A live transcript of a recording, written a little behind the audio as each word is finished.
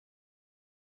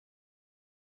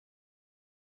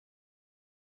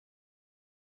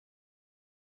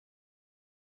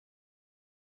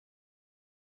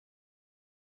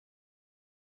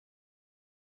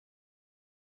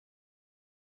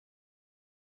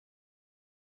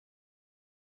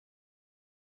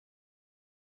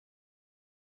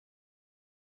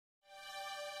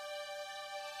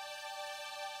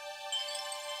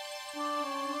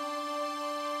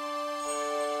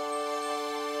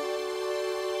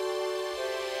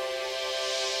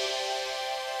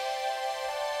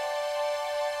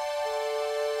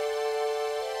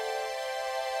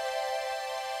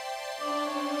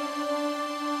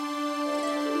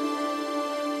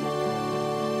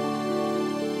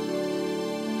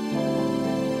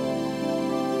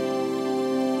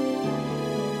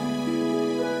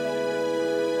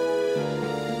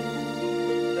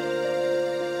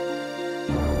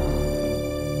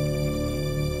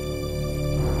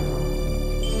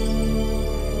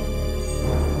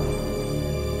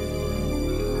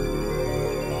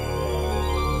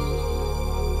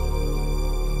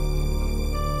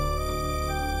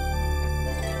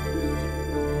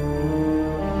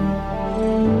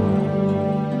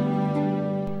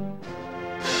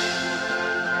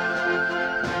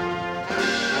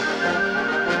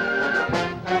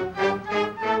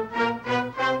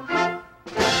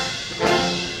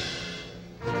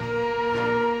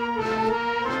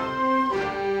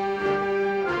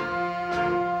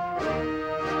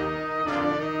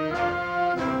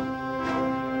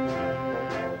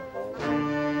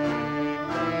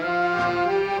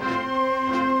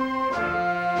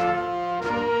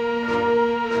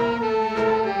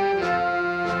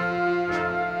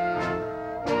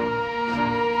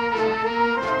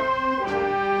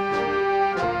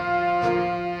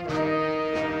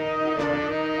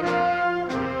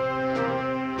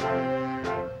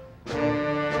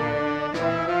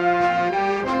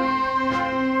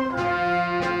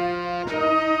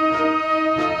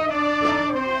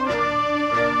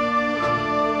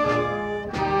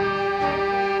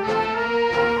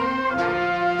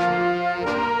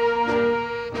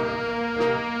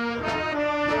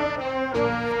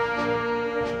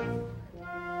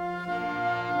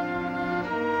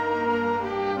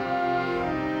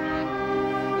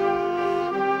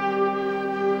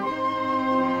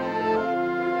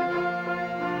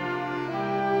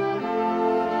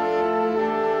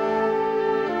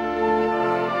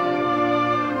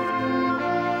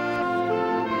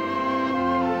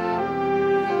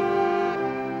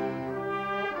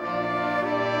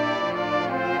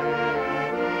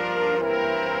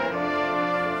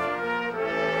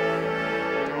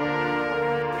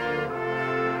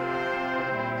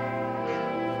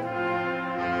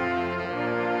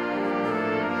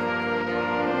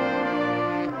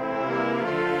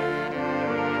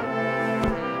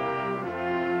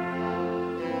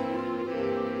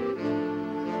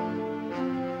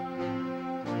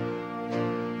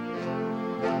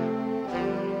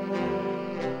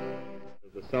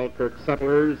Selkirk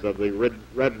settlers of the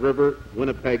Red River,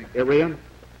 Winnipeg area.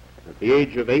 At the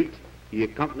age of 8, he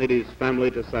accompanied his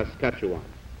family to Saskatchewan.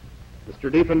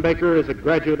 Mr. Diefenbaker is a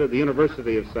graduate of the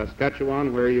University of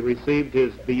Saskatchewan, where he received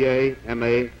his BA,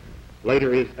 MA,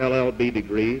 later his LLB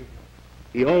degree.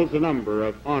 He holds a number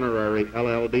of honorary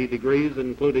LLD degrees,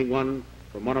 including one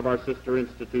from one of our sister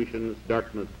institutions,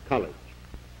 Dartmouth College.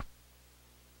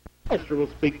 The Minister will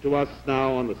speak to us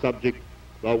now on the subject,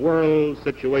 the world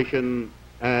situation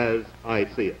as I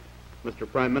see it. Mr.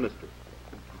 Prime Minister.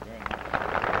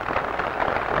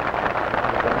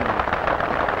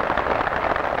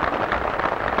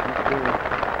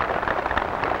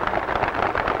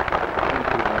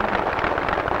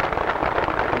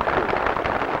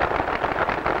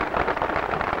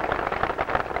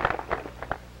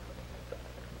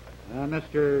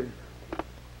 Mr.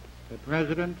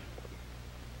 President,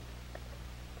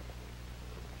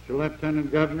 Mr.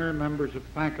 Lieutenant Governor, members of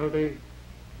faculty,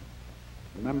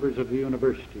 members of the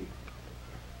university,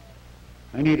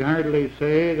 I need hardly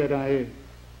say that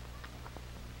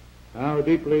how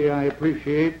deeply I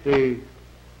appreciate the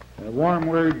warm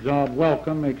words of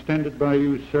welcome extended by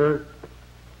you, sir.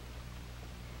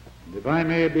 And if I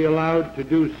may be allowed to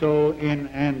do so in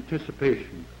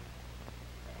anticipation,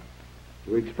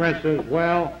 to express as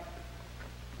well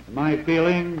my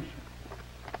feelings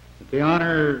that the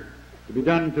honor to be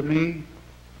done to me,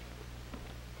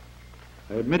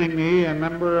 admitting me a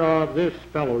member of this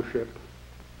fellowship,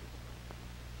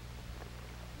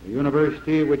 a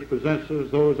university which possesses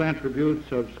those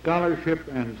attributes of scholarship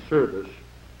and service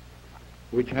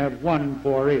which have won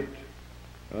for it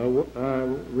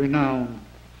renown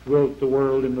throughout the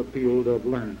world in the field of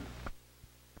learning.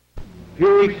 A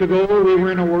few weeks ago, we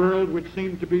were in a world which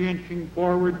seemed to be inching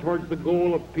forward towards the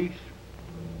goal of peace,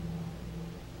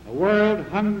 a world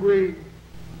hungry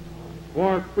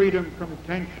for freedom from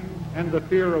tension and the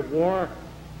fear of war,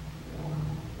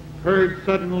 heard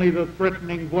suddenly the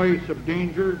threatening voice of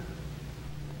danger.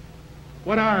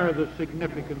 What are the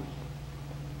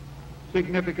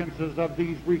significances of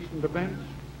these recent events?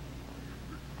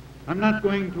 I'm not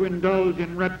going to indulge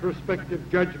in retrospective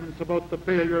judgments about the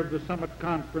failure of the summit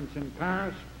conference in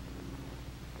Paris,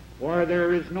 for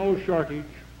there is no shortage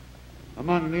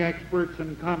among the experts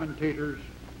and commentators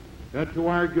to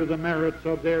argue the merits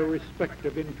of their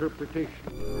respective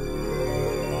interpretations.